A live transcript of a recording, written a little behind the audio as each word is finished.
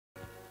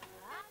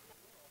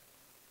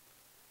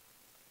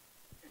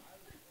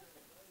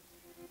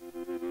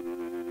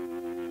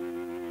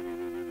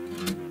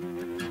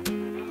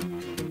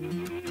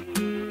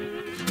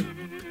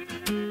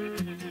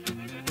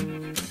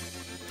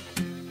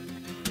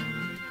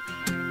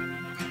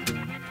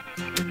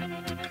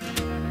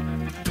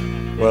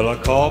Well, I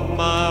caught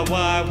my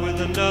wife with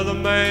another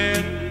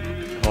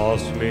man,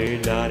 cost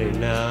me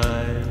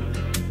 99.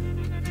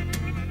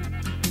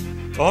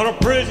 On a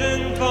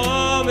prison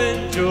farm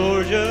in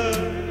Georgia,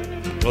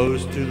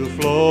 close to the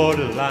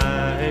Florida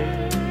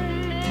line.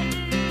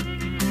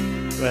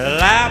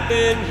 Well, I've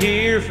been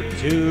here for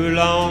 2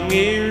 long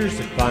years,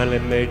 I finally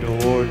made the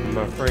warden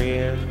my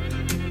friend.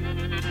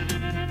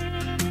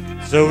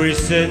 So he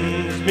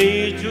sentenced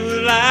me to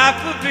a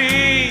life of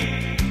ease,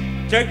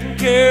 taking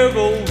care of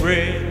Ole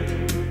Red.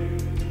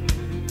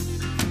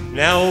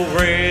 Now Ole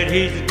Red,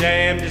 he's the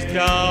damnedest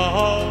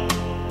dog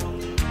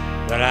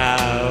that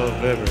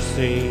I've ever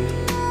seen.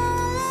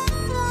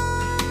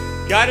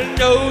 Got a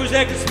nose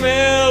that can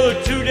smell a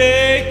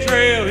 2-day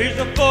trail. He's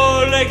a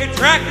 4-legged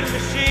tracking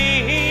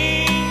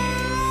machine.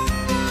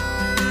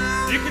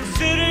 You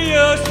consider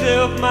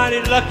yourself mighty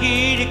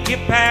lucky to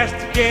get past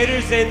the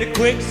gators and the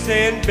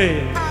quicksand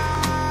bed.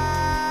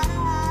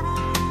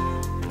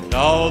 And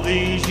all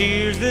these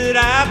years that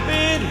I've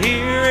been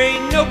here,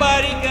 ain't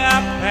nobody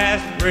got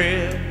past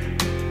Red.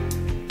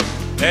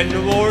 And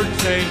the warden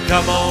say,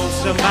 come on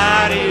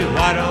somebody,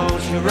 why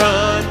don't you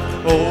run?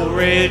 Ole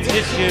Red's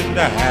itching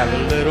to have a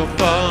little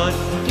fun.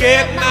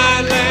 Get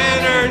my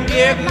lantern,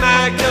 get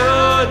my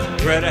gun,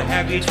 ready to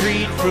have you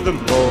treat for the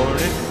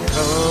morning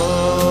come.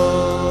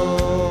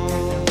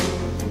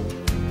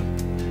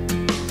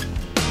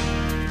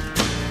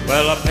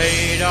 Well, I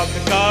paid off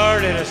the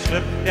guard and I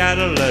slipped out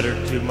a letter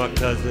to my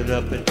cousin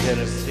up in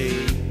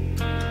Tennessee.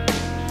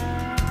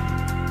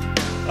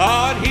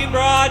 Oh, and he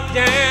brought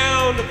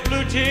down the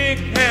blue tick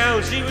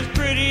hound. She was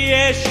pretty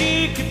as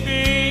she could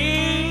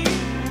be.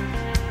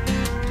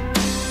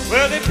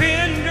 Well, they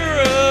pinned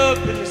her up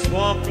in the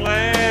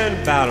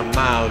swampland about a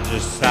mile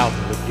just south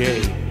of the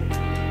gate.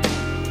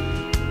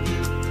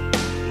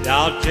 And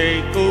I'll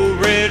take Ole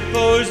Red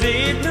for his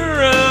evening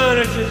run.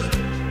 I just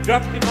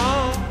dropped him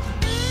off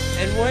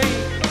and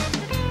wait.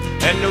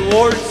 And the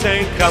warden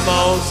sang, come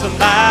on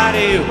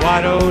somebody,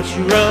 why don't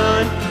you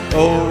run?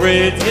 Ole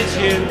Red's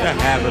itching to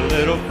have a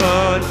little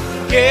fun.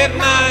 Get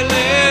my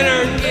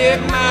lantern,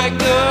 get my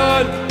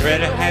gun,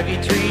 ready to have you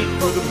treat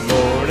for the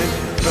morning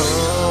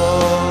come.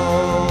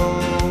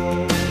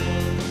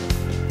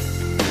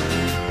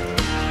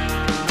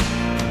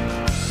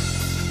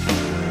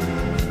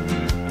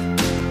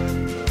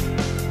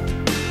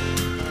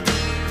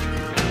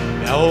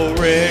 Now Ole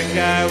Red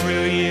guy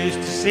real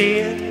used to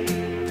seeing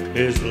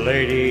his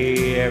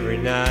lady every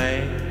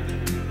night.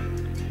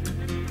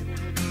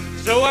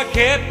 So I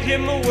kept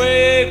him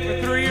away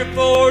for 3 or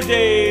 4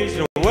 days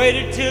and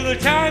waited till the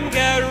time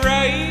got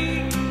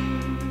right.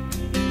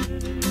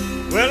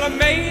 Well, I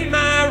made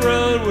my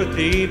run with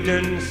the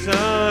evening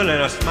sun,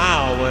 and I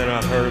smiled when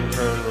I heard him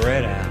turn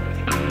red out.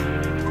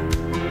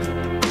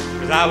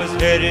 'Cause I was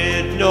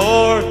headed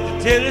north to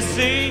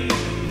Tennessee,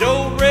 and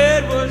Ole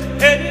Red was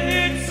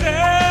headed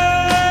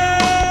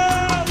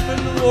south.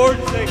 And the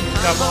warden said,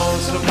 come on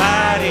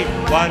somebody,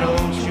 why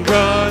don't you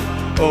run?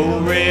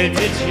 Ole Red's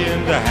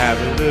itching to have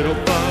a little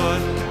fun.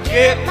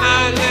 Get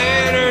my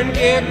lantern,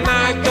 get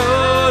my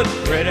gun,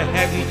 ready to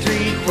have you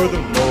treat for the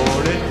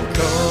morning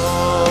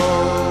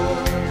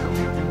come.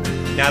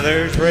 Now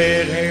there's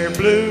red hair,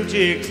 blue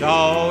chicks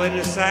all in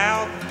the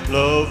south.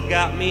 Love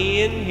got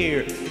me in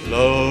here,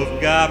 love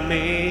got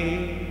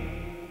me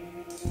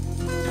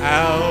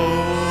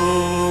out.